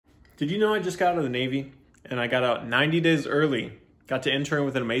Did you know I just got out of the Navy and I got out 90 days early, got to intern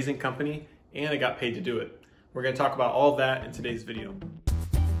with an amazing company, and I got paid to do it. We're going to talk about all of that in today's video.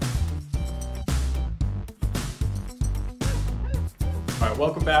 All right,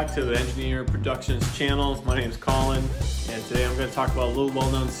 welcome back to the Engineer Productions channel. My name is Colin, and today I'm going to talk about a little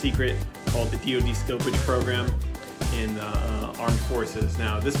well-known secret called the DOD SkillBridge program in Armed Forces.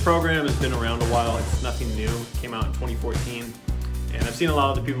 Now, this program has been around a while. It's nothing new. It came out in 2014, and I've seen a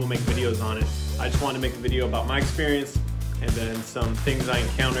lot of the people make videos on it. I just wanted to make a video about my experience and then some things I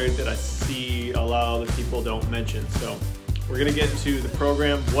encountered that I see a lot of the people don't mention. So we're going to get into the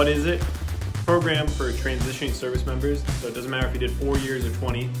program. What is it? Program for transitioning service members. So it doesn't matter if you did 4 years or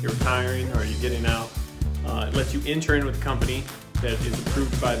 20, you're retiring or you're getting out. It lets you intern with a company that is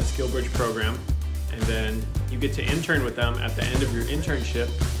approved by the SkillBridge program, and then you get to intern with them. At the end of your internship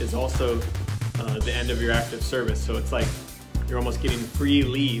is also the end of your active service. So it's like you're almost getting free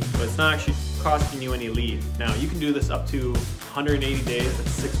leave, but it's not actually costing you any leave. Now, you can do this up to 180 days,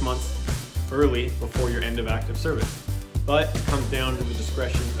 that's 6 months early before your end of active service. But it comes down to the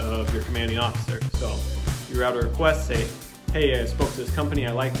discretion of your commanding officer. So you route a request, say, hey, I spoke to this company,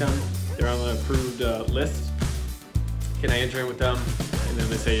 I like them, they're on the approved list. Can I intern with them? And then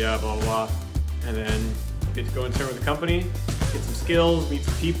they say, yeah, blah, blah, blah. And then you get to go intern with the company, get some skills, meet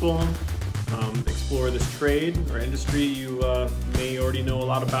some people, explore this trade or industry you may already know a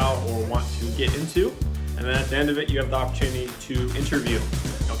lot about or want to get into. And then at the end of it, you have the opportunity to interview.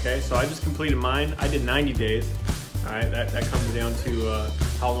 Okay, so I just completed mine. I did 90 days. All right, that comes down to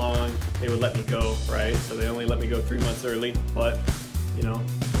how long they would let me go, right? So they only let me go 3 months early, but you know,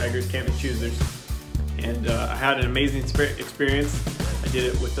 beggars can't be choosers. And I had an amazing experience. I did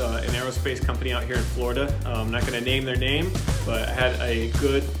it with an aerospace company out here in Florida. I'm not going to name their name, but I had a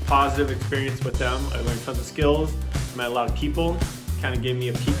good, positive experience with them. I learned tons of skills, met a lot of people, kind of gave me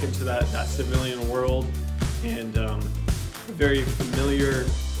a peek into that civilian world, and a very familiar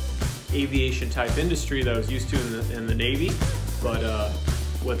aviation type industry that I was used to in the Navy, but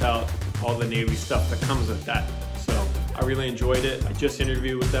without all the Navy stuff that comes with that. So I really enjoyed it. I just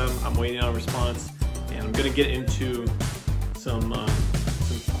interviewed with them. I'm waiting on a response, and I'm going to get into some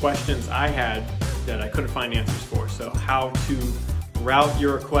questions I had that I couldn't find answers for. So how to route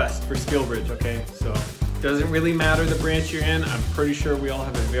your request for SkillBridge, okay? So it doesn't really matter the branch you're in. I'm pretty sure we all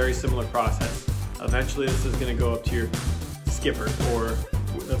have a very similar process. Eventually this is going to go up to your skipper, or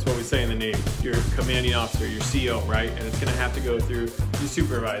that's what we say in the Navy, your commanding officer, your CO, right? And it's going to have to go through your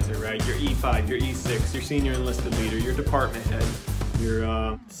supervisor, right? Your E5, your E6, your senior enlisted leader, your department head,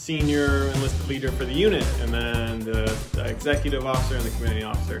 your senior enlisted leader for the unit, and then the executive officer and the commanding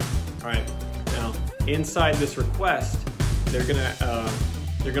officer. All right. Now, inside this request, they're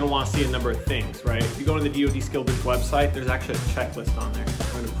gonna want to see a number of things, right? If you go to the DOD SkillBridge website, there's actually a checklist on there.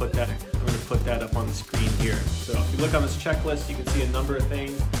 I'm gonna put that up on the screen here. So if you look on this checklist, you can see a number of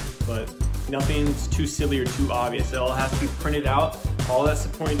things, but nothing's too silly or too obvious. It all has to be printed out. All that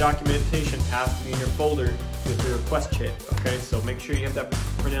supporting documentation has to be in your folder with your request kit. Okay, so make sure you have that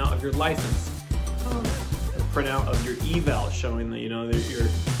printout of your license, a printout of your eval showing that you know that you're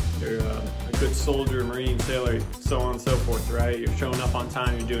a good soldier, Marine, sailor, so on and so forth, right? You're showing up on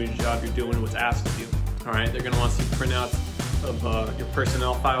time, you're doing your job, you're doing what's asked of you. All right, they're gonna want to see printouts of your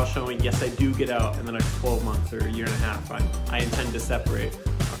personnel file showing, yes, I do get out in the next 12 months or a year and a half. I intend to separate.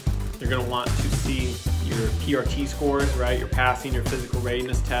 They're gonna want to see your PRT scores, right? You're passing your physical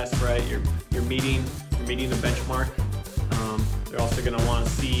readiness test, right? You're meeting the benchmark. They're also going to want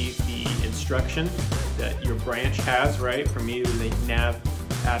to see the instruction that your branch has, right? For me, it was a NAV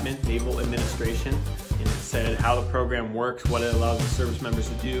admin, Naval Administration, and it said how the program works, what it allows the service members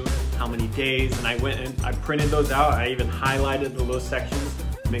to do, how many days, and I went and I printed those out. I even highlighted those sections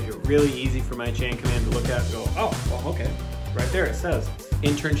to make it really easy for my chain command to look at and go, oh, well, okay. Right there it says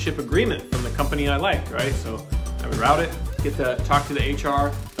internship agreement from the company I like, right? So I would route it, talk to the HR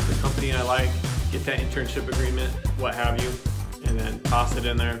of the company I like, get that internship agreement, what have you, and then toss it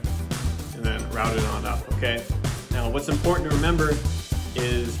in there, and then route it on up, okay? Now, what's important to remember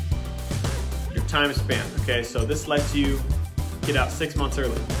is your time span, okay? So this lets you get out 6 months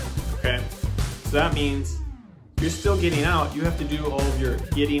early, okay? So that means you're still getting out, you have to do all of your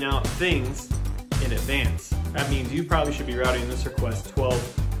getting out things in advance. That means you probably should be routing this request 12,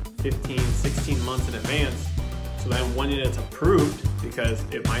 15, 16 months in advance. So then when it's approved, because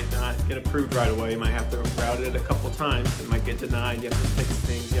it might not get approved right away, you might have to route it a couple times, it might get denied, you have to fix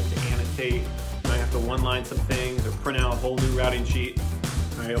things, you have to annotate, you might have to one-line some things or print out a whole new routing sheet.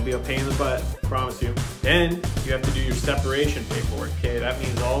 All right, it'll be a pain in the butt, I promise you. Then you have to do your separation paperwork. Okay, that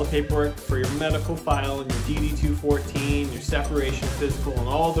means all the paperwork for your medical file and your DD-214, your separation physical, and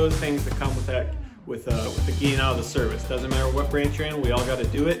all those things that come with that, with the getting out of the service. Doesn't matter what branch you're in, we all got to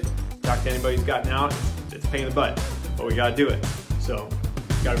do it. Talk to anybody who's gotten out, it's a pain in the butt, but we got to do it. So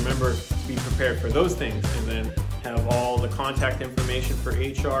you got to remember to be prepared for those things, and then have all the contact information for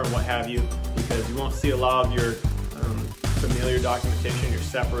HR and what have you, because you won't see a lot of your familiar documentation, your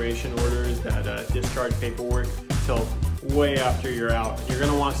separation orders, that discharge paperwork until way after you're out. You're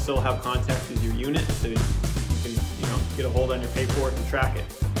going to want to still have contact with your unit so you can get a hold on your paperwork and track it.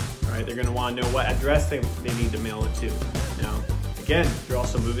 All right, they're going to want to know what address they need to mail it to. Now, again, you're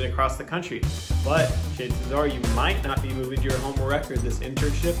also moving across the country, but chances are you might not be moving to your home of record. This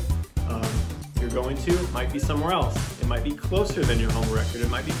internship you're going to might be somewhere else. It might be closer than your home of record. It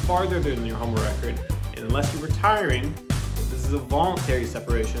might be farther than your home of record. And unless you're retiring, if this is a voluntary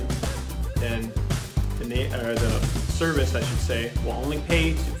separation, then the service, I should say, will only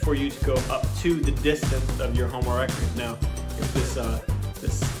pay for you to go up to the distance of your home of record. Now, if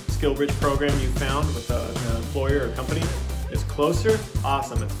this SkillBridge program you found with an employer or company is closer,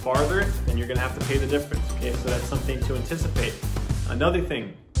 awesome. It's farther, then you're going to have to pay the difference. Okay, so that's something to anticipate. Another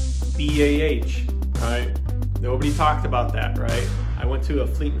thing, BAH, right? Nobody talked about that, right? I went to a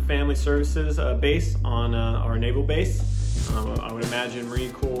Fleet and Family Services base on our naval base. I would imagine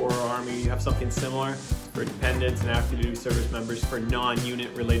Marine Corps, Army, you have something similar for dependents and active duty service members for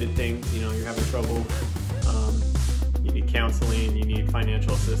non-unit related things. You know, you're having trouble, you need counseling, you need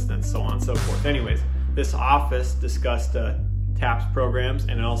financial assistance, so on and so forth. Anyways, this office discussed TAPS programs,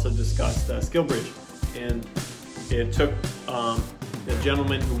 and it also discussed SkillBridge. And it took the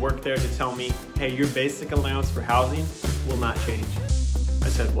gentleman who worked there to tell me, hey, your basic allowance for housing will not change. I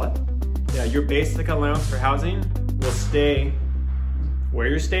said, what? Yeah, your basic allowance for housing will stay where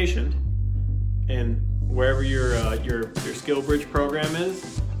you're stationed, and wherever your SkillBridge program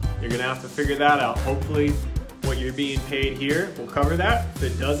is, you're gonna have to figure that out. Hopefully what you're being paid here will cover that. If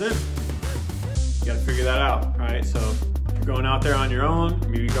it doesn't, you gotta figure that out, all right? So if you're going out there on your own,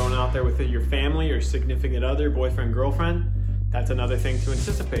 maybe you're going out there with your family or significant other, boyfriend, girlfriend, that's another thing to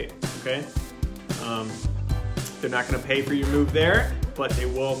anticipate, okay? They're not gonna pay for your move there, but they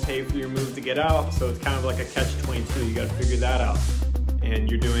will pay for your move to get out, so it's kind of like a catch-22. You gotta figure that out. And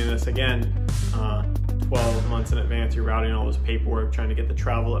you're doing this, again, 12 months in advance. You're routing all this paperwork, trying to get the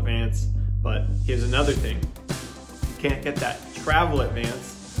travel advance. But here's another thing. You can't get that travel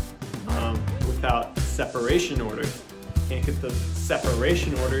advance without separation orders. You can't get the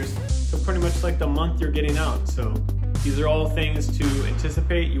separation orders so pretty much like the month you're getting out. So these are all things to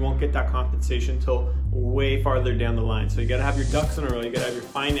anticipate. You won't get that compensation until way farther down the line. So you gotta have your ducks in a row. You gotta have your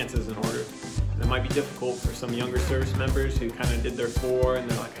finances in order. And it might be difficult for some younger service members who kind of did their 4 and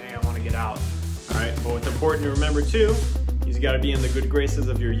they're like, hey, I wanna get out. All right, but what's important to remember too, is you gotta be in the good graces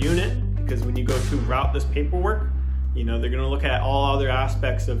of your unit, because when you go to route this paperwork, you know, they're gonna look at all other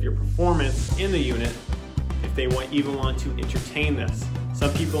aspects of your performance in the unit if they even want to entertain this.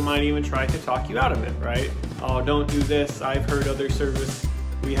 Some people might even try to talk you out of it, right? Oh, don't do this. I've heard other service.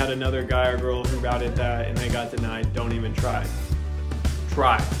 We had another guy or girl who routed that and they got denied. Don't even try.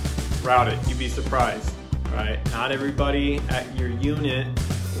 Try. Route it. You'd be surprised, right? Not everybody at your unit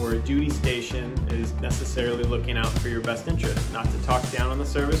or duty station is necessarily looking out for your best interest. Not to talk down on the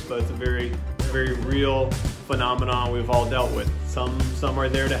service, but it's a very real phenomenon we've all dealt with. Some are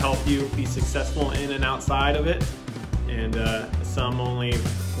there to help you be successful in and outside of it, and some only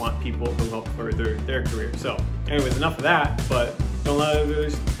want people who help further their career. So anyways, enough of that, but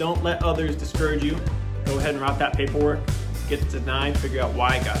don't let others discourage you. Go ahead and route that paperwork. Get denied, figure out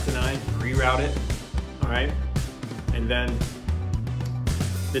why it got denied, reroute it, all right? And then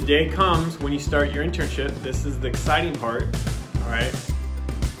the day comes when you start your internship. This is the exciting part, all right?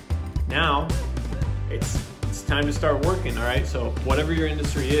 Now, it's time to start working, all right? So whatever your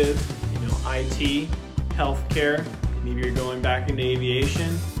industry is, you know, IT, healthcare, maybe you're going back into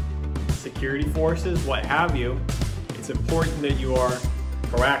aviation, security forces, what have you, it's important that you are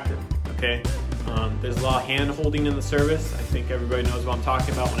proactive, okay? There's a lot of hand-holding in the service. I think everybody knows what I'm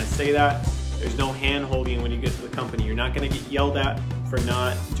talking about when I say that. There's no hand-holding when you get to the company. You're not gonna get yelled at for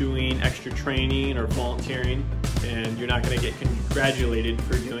not doing extra training or volunteering, and you're not gonna get congratulated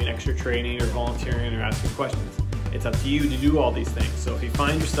for doing extra training or volunteering or asking questions. It's up to you to do all these things. So if you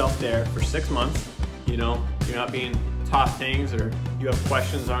find yourself there for 6 months, you know, you're not being taught things, or you have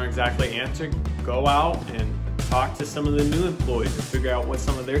questions that aren't exactly answered, go out and talk to some of the new employees and figure out what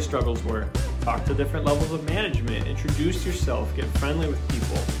some of their struggles were. Talk to different levels of management, introduce yourself, get friendly with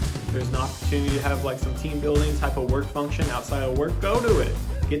people. If there's an opportunity to have like some team building type of work function outside of work, go to it.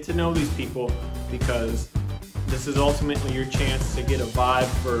 Get to know these people, because this is ultimately your chance to get a vibe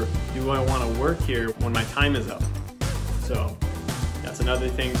for, do I want to work here when my time is up? So that's another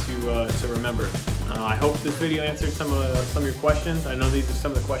thing to remember. I hope this video answered some of your questions. I know these are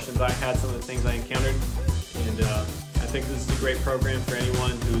some of the questions I had, some of the things I encountered, and I think this is a great program for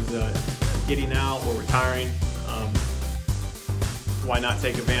anyone who's getting out or retiring. Why not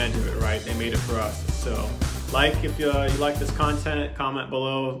take advantage of it, right? They made it for us. So if you like this content, comment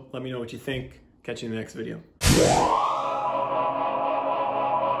below, let me know what you think. Catch you in the next video.